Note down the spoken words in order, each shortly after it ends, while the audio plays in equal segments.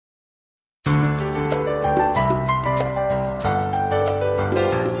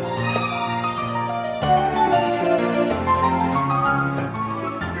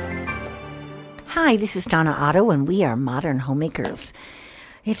Hi, this is Donna Otto, and we are Modern Homemakers.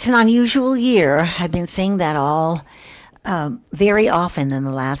 It's an unusual year. I've been saying that all very often in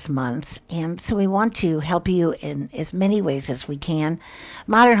the last months, and so we want to help you in as many ways as we can.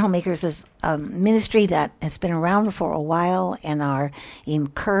 Modern Homemakers is a ministry that has been around for a while, and our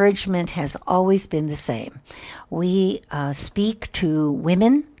encouragement has always been the same. We speak to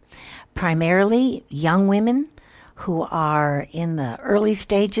women, primarily young women, who are in the early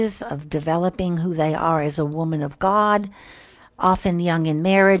stages of developing who they are as a woman of God, often young in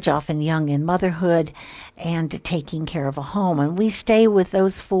marriage, often young in motherhood, and taking care of a home. And we stay with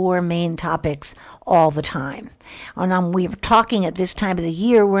those four main topics all the time. And we're talking at this time of the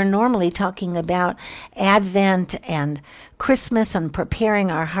year, we're normally talking about Advent and Christmas and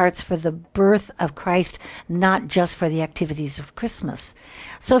preparing our hearts for the birth of Christ, not just for the activities of Christmas.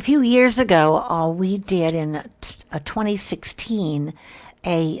 So a few years ago, we did in 2016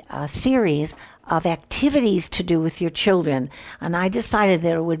 a series of activities to do with your children, and I decided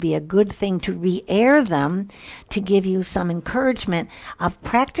that it would be a good thing to re-air them to give you some encouragement of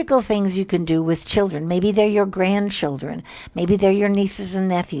practical things you can do with children. Maybe they're your grandchildren, maybe they're your nieces and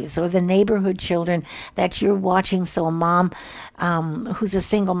nephews, or the neighborhood children that you're watching, so a mom who's a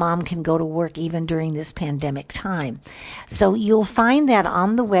single mom can go to work even during this pandemic time. So you'll find that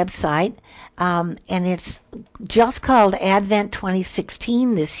on the website, and it's just called Advent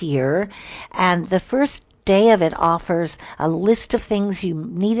 2016 this year, and the first day of it offers a list of things you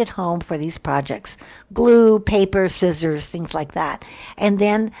need at home for these projects: glue, paper, scissors, things like that. And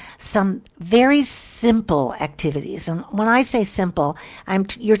then some very simple activities. And when I say simple, I'm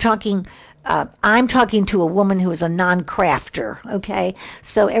talking to a woman who is a non-crafter, okay?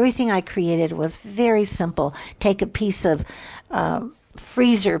 So everything I created was very simple. Take a piece of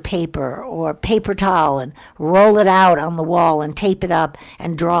freezer paper or paper towel and roll it out on the wall and tape it up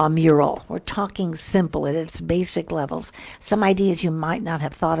and draw a mural. We're talking simple at its basic levels. Some ideas you might not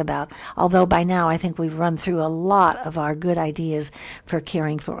have thought about, although by now I think we've run through a lot of our good ideas for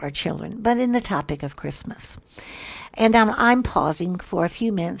caring for our children, but in the topic of Christmas. And I'm pausing for a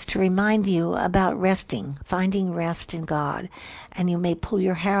few minutes to remind you about resting, finding rest in God. And you may pull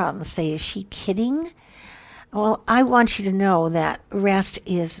your hair out and say, is she kidding? Well, I want you to know that rest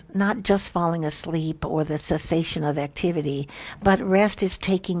is not just falling asleep or the cessation of activity, but rest is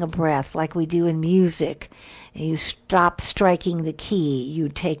taking a breath like we do in music. You stop striking the key. You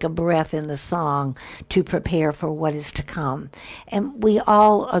take a breath in the song to prepare for what is to come. And we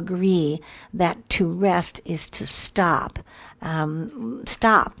all agree that to rest is to stop.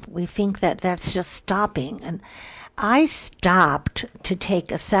 Stop. We think that that's just stopping. And I stopped to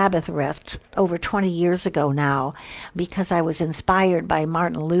take a Sabbath rest over 20 years ago now because I was inspired by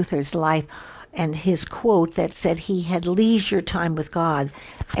Martin Luther's life and his quote that said he had leisure time with God.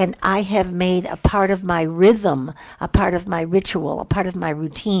 And I have made a part of my rhythm, a part of my ritual, a part of my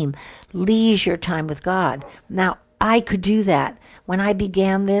routine, leisure time with God. Now, I could do that. When I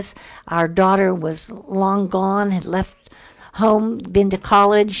began this, our daughter was long gone, had left home, been to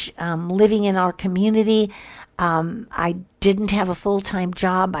college, living in our community. I didn't have a full-time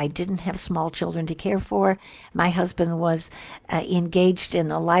job. I didn't have small children to care for. My husband was engaged in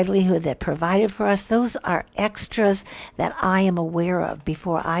a livelihood that provided for us. Those are extras that I am aware of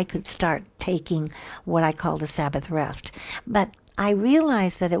before I could start taking what I called a Sabbath rest. But I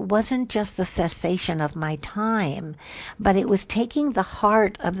realized that it wasn't just the cessation of my time, but it was taking the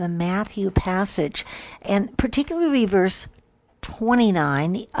heart of the Matthew passage, and particularly verse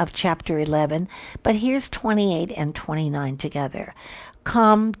 29 of chapter 11, but here's 28 and 29 together.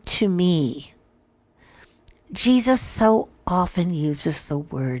 Come to me. Jesus so often uses the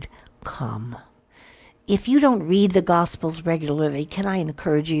word come. If you don't read the Gospels regularly, can I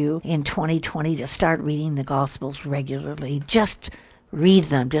encourage you in 2020 to start reading the Gospels regularly? Just read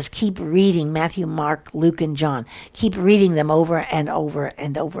them. Just keep reading Matthew, Mark, Luke, and John. Keep reading them over and over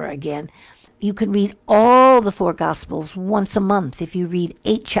and over again. You can read all the four Gospels once a month if you read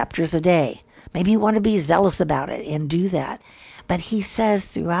 8 chapters a day. Maybe you want to be zealous about it and do that. But he says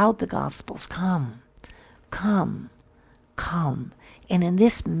throughout the Gospels, come, come, come. And in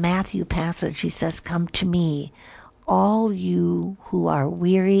this Matthew passage, he says, come to me, all you who are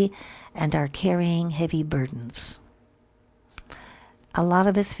weary and are carrying heavy burdens. A lot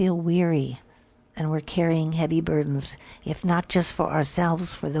of us feel weary and we're carrying heavy burdens, if not just for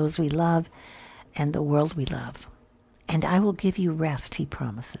ourselves, for those we love and the world we love. And I will give you rest, he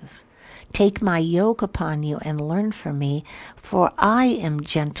promises. Take my yoke upon you and learn from me, for I am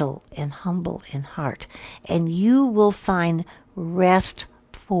gentle and humble in heart, and you will find rest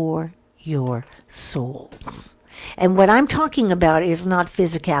for your souls. And what I'm talking about is not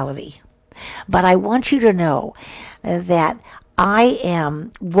physicality. But I want you to know that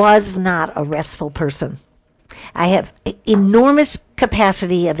was not a restful person. I have enormous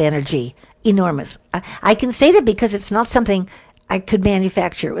capacity of energy, enormous. I can say that because it's not something I could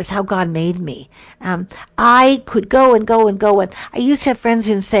manufacture. It was how God made me. I could go and go and go. And I used to have friends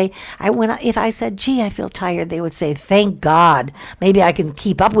who say, if I said, gee, I feel tired, they would say, thank God. Maybe I can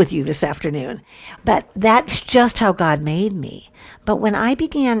keep up with you this afternoon. But that's just how God made me. But when I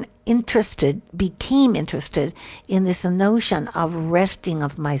became interested in this notion of resting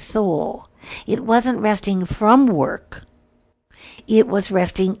of my soul, it wasn't resting from work. It was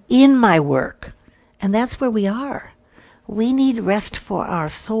resting in my work. And that's where we are. We need rest for our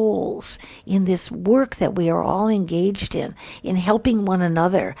souls in this work that we are all engaged in helping one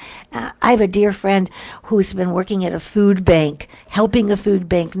another. I have a dear friend who's been working at a food bank, helping a food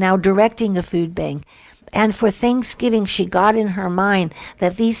bank, now directing a food bank. And for Thanksgiving, she got in her mind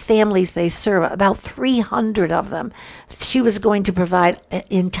that these families they serve, about 300 of them, she was going to provide an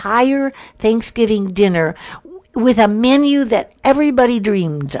entire Thanksgiving dinner with a menu that everybody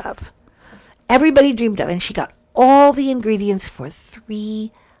dreamed of. Everybody dreamed of. And she got all the ingredients for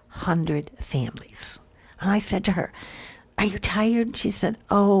 300 families. And I said to her, are you tired? She said,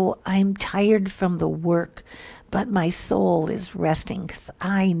 oh, I'm tired from the work, but my soul is resting because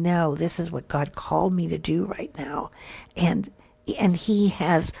I know this is what God called me to do right now. And he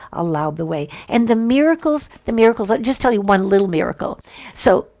has allowed the way. And the miracles, I'll just tell you one little miracle.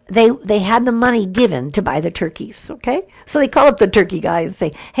 So they had the money given to buy the turkeys, okay? So they call up the turkey guy and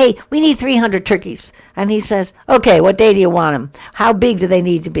say, hey, we need 300 turkeys. And he says, okay, what day do you want them? How big do they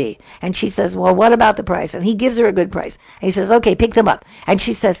need to be? And she says, well, what about the price? And he gives her a good price. And he says, okay, pick them up. And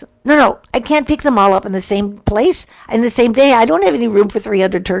she says, no, I can't pick them all up in the same place, in the same day. I don't have any room for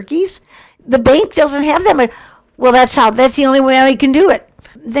 300 turkeys. The bank doesn't have them. Well, that's the only way I can do it.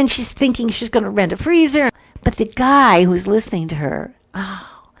 Then she's thinking she's going to rent a freezer. But the guy who's listening to her,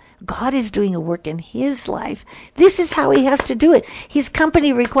 God is doing a work in his life. This is how he has to do it. His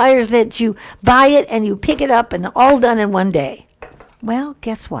company requires that you buy it and you pick it up and all done in one day. Well,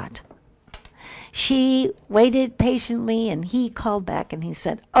 guess what? She waited patiently and he called back and he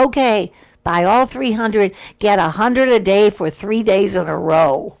said, okay, buy all 300, get 100 a day for 3 days in a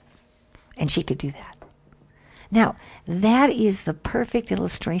row. And she could do that. Now, that is the perfect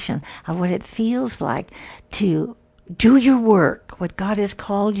illustration of what it feels like to do your work, what God has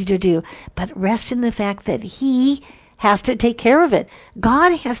called you to do, but rest in the fact that he has to take care of it.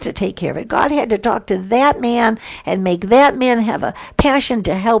 God has to take care of it. God had to talk to that man and make that man have a passion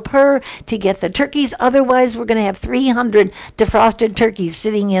to help her to get the turkeys. Otherwise, we're going to have 300 defrosted turkeys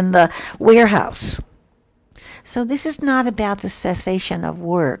sitting in the warehouse. So this is not about the cessation of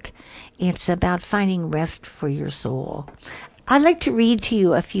work. It's about finding rest for your soul. I'd like to read to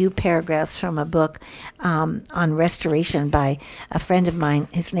you a few paragraphs from a book on restoration by a friend of mine.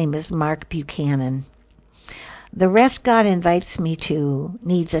 His name is Mark Buchanan. The rest God invites me to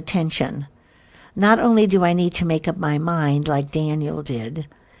needs attention. Not only do I need to make up my mind like Daniel did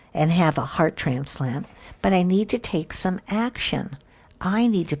and have a heart transplant, but I need to take some action. I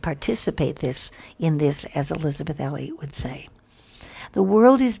need to participate in this, as Elizabeth Elliot would say. The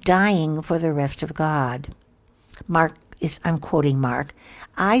world is dying for the rest of God. I'm quoting Mark.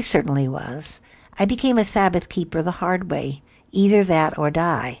 I certainly was. I became a Sabbath keeper the hard way, either that or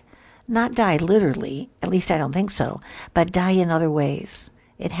die. Not die literally, at least I don't think so, but die in other ways.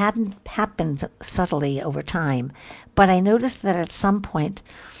 It hadn't happened subtly over time, but I noticed that at some point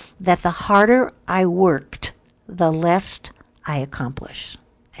that the harder I worked, the less I accomplished.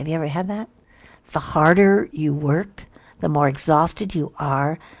 Have you ever had that? The harder you work, the more exhausted you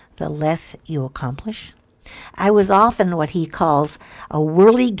are, the less you accomplish. I was often what he calls a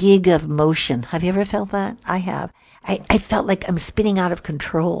whirligig of motion. Have you ever felt that? I have. I felt like I'm spinning out of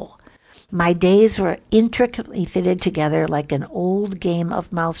control. My days were intricately fitted together like an old game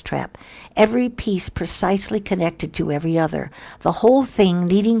of mousetrap, every piece precisely connected to every other, the whole thing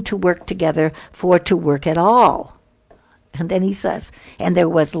needing to work together for it to work at all. And then he says, and there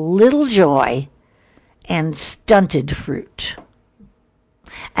was little joy and stunted fruit.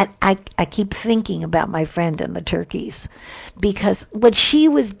 And I keep thinking about my friend and the turkeys, because what she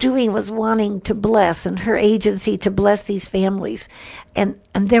was doing was wanting to bless, and her agency to bless these families. And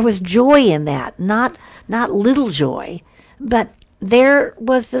there was joy in that, not little joy, but there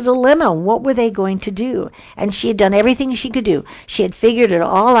was the dilemma. What were they going to do? And she had done everything she could do. She had figured it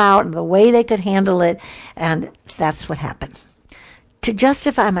all out and the way they could handle it, and that's what happened. To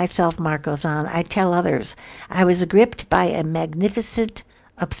justify myself, Mark goes on, I tell others, I was gripped by a magnificent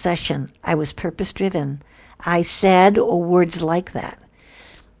obsession. I was purpose-driven. I said, or words like that.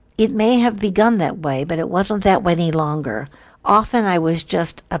 It may have begun that way, but it wasn't that way any longer. Often I was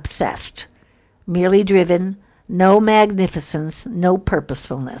just obsessed, merely driven, no magnificence, no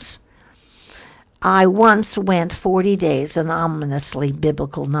purposefulness. I once went 40 days, an ominously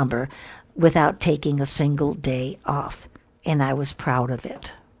biblical number, without taking a single day off, and I was proud of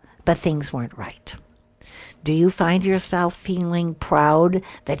it. But things weren't right. Do you find yourself feeling proud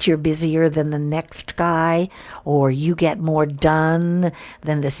that you're busier than the next guy, or you get more done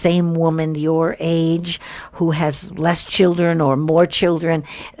than the same woman your age who has less children or more children?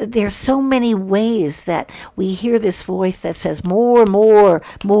 There's so many ways that we hear this voice that says, more, more,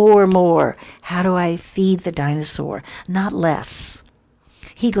 more, more. How do I feed the dinosaur? Not less.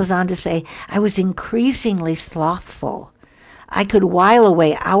 He goes on to say, I was increasingly slothful. I could while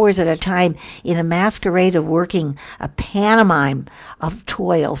away hours at a time in a masquerade of working, a pantomime of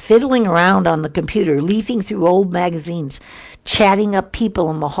toil, fiddling around on the computer, leafing through old magazines, chatting up people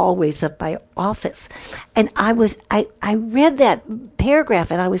in the hallways of my office. And I read that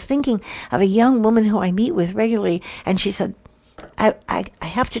paragraph and I was thinking of a young woman who I meet with regularly, and she said, I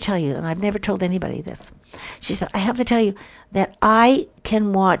have to tell you, and I've never told anybody this. She said, I have to tell you that I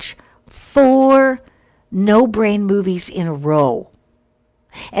can watch 4 no-brain movies in a row.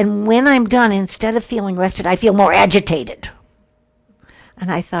 And when I'm done, instead of feeling rested, I feel more agitated. And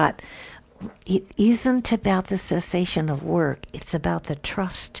I thought, it isn't about the cessation of work. It's about the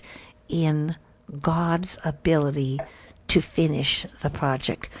trust in God's ability to finish the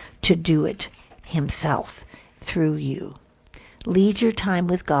project, to do it himself through you. Leisure time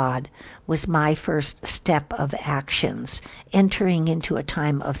with God was my first step of actions, entering into a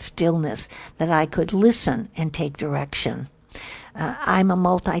time of stillness that I could listen and take direction. I'm a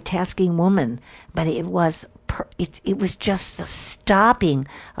multitasking woman, but it was just the stopping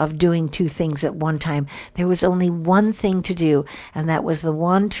of doing 2 things at one time. There was only one thing to do, and that was the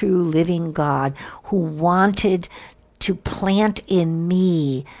one true living God who wanted to plant in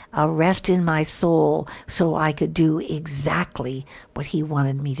me a rest in my soul so I could do exactly what he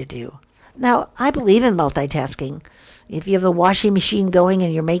wanted me to do. Now, I believe in multitasking. If you have the washing machine going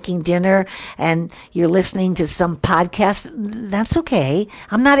and you're making dinner and you're listening to some podcast, that's okay.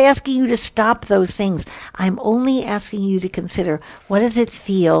 I'm not asking you to stop those things. I'm only asking you to consider, what does it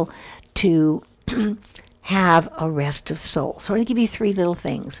feel to have a rest of soul? So I'm going to give you 3 little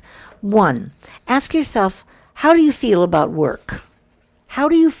things. 1, ask yourself, how do you feel about work? How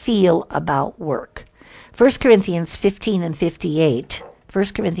do you feel about work? 1 Corinthians 15 and 58. 1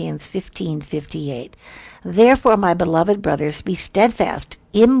 Corinthians 15:58. Therefore, my beloved brothers, be steadfast,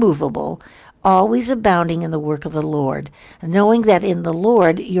 immovable, always abounding in the work of the Lord, knowing that in the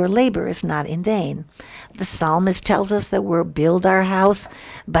Lord your labor is not in vain. The psalmist tells us that we'll build our house,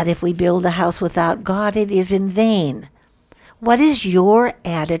 but if we build a house without God, it is in vain. What is your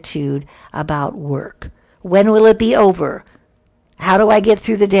attitude about work? When will it be over? How do I get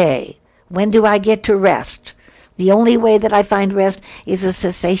through the day? When do I get to rest? The only way that I find rest is a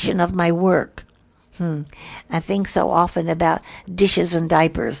cessation of my work. I think so often about dishes and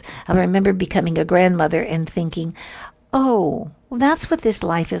diapers. I remember becoming a grandmother and thinking, oh, well, that's what this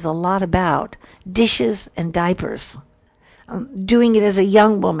life is a lot about, dishes and diapers. Doing it as a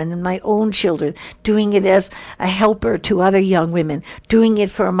young woman and my own children, doing it as a helper to other young women, doing it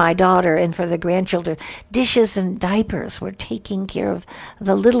for my daughter and for the grandchildren. Dishes and diapers. We're taking care of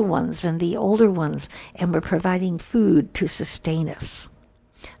the little ones and the older ones, and we're providing food to sustain us.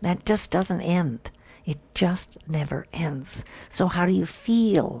 That just doesn't end. It just never ends. So how do you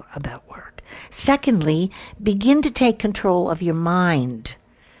feel about work? Secondly, begin to take control of your mind.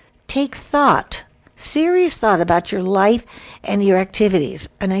 Take thought. Serious thought about your life and your activities.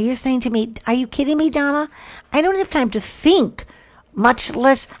 And now you're saying to me, are you kidding me, Donna? I don't have time to think, much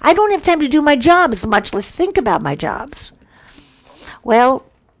less, I don't have time to do my jobs, much less think about my jobs. Well,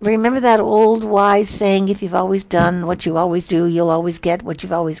 remember that old wise saying, if you've always done what you always do, you'll always get what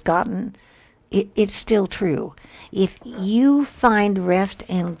you've always gotten? It's still true. If you find rest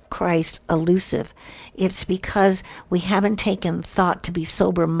in Christ elusive, it's because we haven't taken thought to be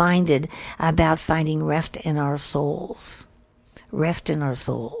sober-minded about finding rest in our souls. Rest in our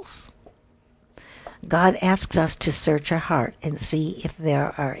souls. God asks us to search our heart and see if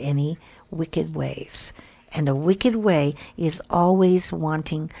there are any wicked ways. And a wicked way is always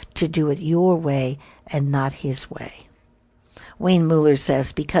wanting to do it your way and not his way. Wayne Mueller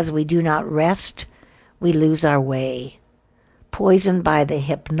says, because we do not rest, we lose our way. Poisoned by the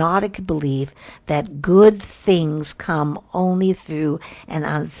hypnotic belief that good things come only through an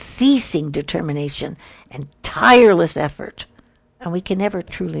unceasing determination and tireless effort, and we can never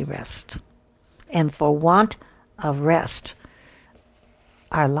truly rest. And for want of rest,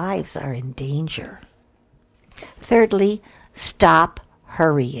 our lives are in danger. Thirdly, stop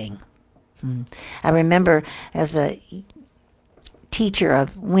hurrying. I remember as a teacher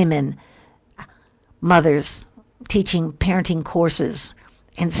of women, mothers, teaching parenting courses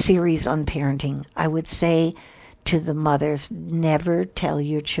and series on parenting, I would say to the mothers, never tell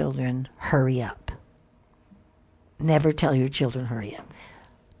your children, hurry up. Never tell your children, hurry up.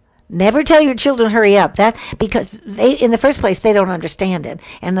 Never tell your children hurry up. That because they, in the first place, they don't understand it.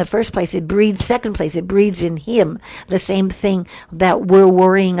 In the first place, it breeds. Second place, it breeds in him the same thing that we're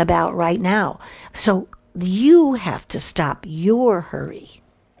worrying about right now. So you have to stop your hurry.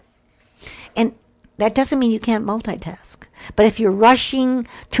 And that doesn't mean you can't multitask. But if you're rushing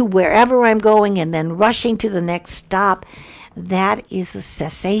to wherever I'm going and then rushing to the next stop, that is a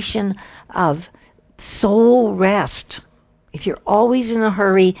cessation of soul rest. If you're always in a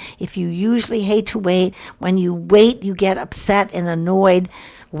hurry, if you usually hate to wait, when you wait, you get upset and annoyed.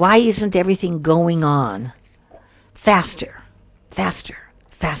 Why isn't everything going on? Faster, faster,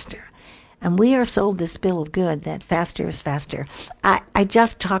 faster. And we are sold this bill of good that faster is faster. I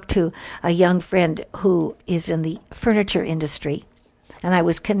just talked to a young friend who is in the furniture industry, and I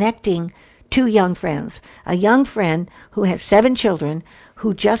was connecting two young friends. A young friend who has 7 children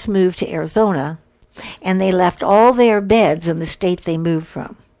who just moved to Arizona, and they left all their beds in the state they moved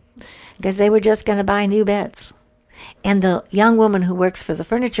from because they were just going to buy new beds. And the young woman who works for the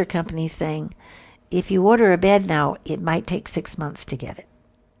furniture company saying, if you order a bed now, it might take 6 months to get it.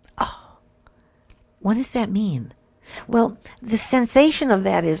 Oh, what does that mean? Well, the sensation of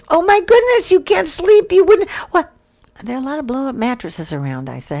that is, oh my goodness, you can't sleep. You wouldn't. What? There are a lot of blow-up mattresses around,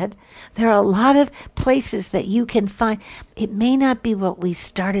 I said. There are a lot of places that you can find. It may not be what we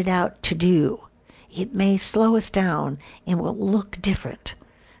started out to do. It may slow us down and will look different.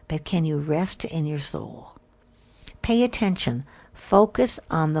 But can you rest in your soul? Pay attention. Focus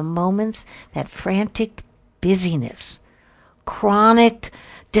on the moments that frantic busyness, chronic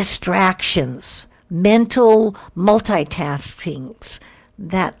distractions, mental multitaskings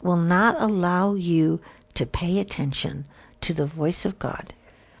that will not allow you to pay attention to the voice of God,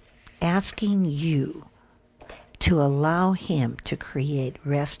 asking you to allow Him to create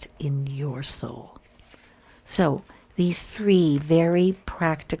rest in your soul. So, these 3 very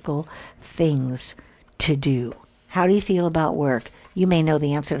practical things to do. How do you feel about work? You may know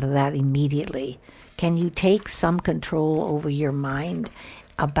the answer to that immediately. Can you take some control over your mind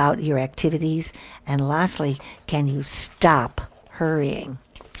about your activities? And lastly, can you stop hurrying?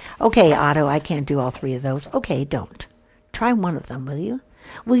 Okay, Otto, I can't do all 3 of those. Okay, don't. Try one of them, will you?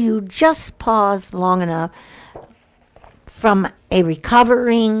 Will you just pause long enough from a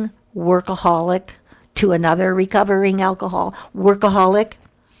recovering workaholic to another recovering workaholic?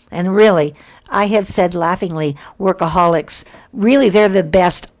 And really, I have said laughingly, workaholics, really they're the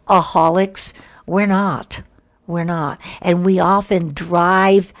best aholics. We're not. We're not. And we often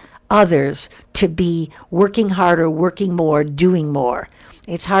drive others to be working harder, working more, doing more.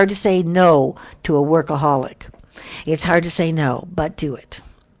 It's hard to say no to a workaholic. It's hard to say no, but do it.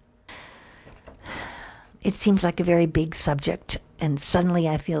 It seems like a very big subject, and suddenly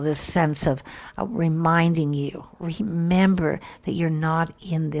I feel this sense of reminding you, remember that you're not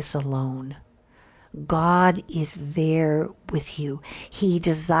in this alone. God is there with you. He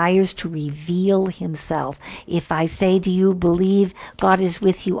desires to reveal Himself. If I say, do you believe God is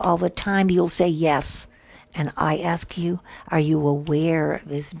with you all the time? You'll say yes. And I ask you, are you aware of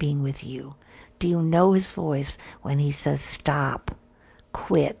His being with you? Do you know His voice when He says stop,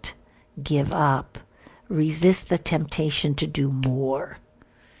 quit, give up, resist the temptation to do more?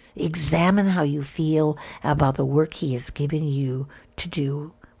 Examine how you feel about the work He has given you to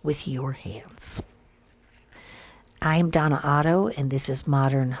do with your hands. I'm Donna Otto, and this is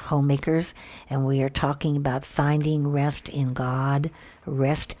Modern Homemakers, and we are talking about finding rest in God,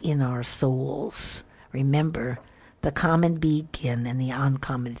 rest in our souls. Remember, the common begin and the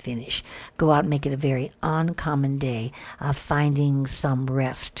uncommon finish. Go out and make it a very uncommon day of finding some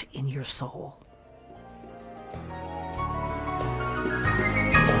rest in your soul.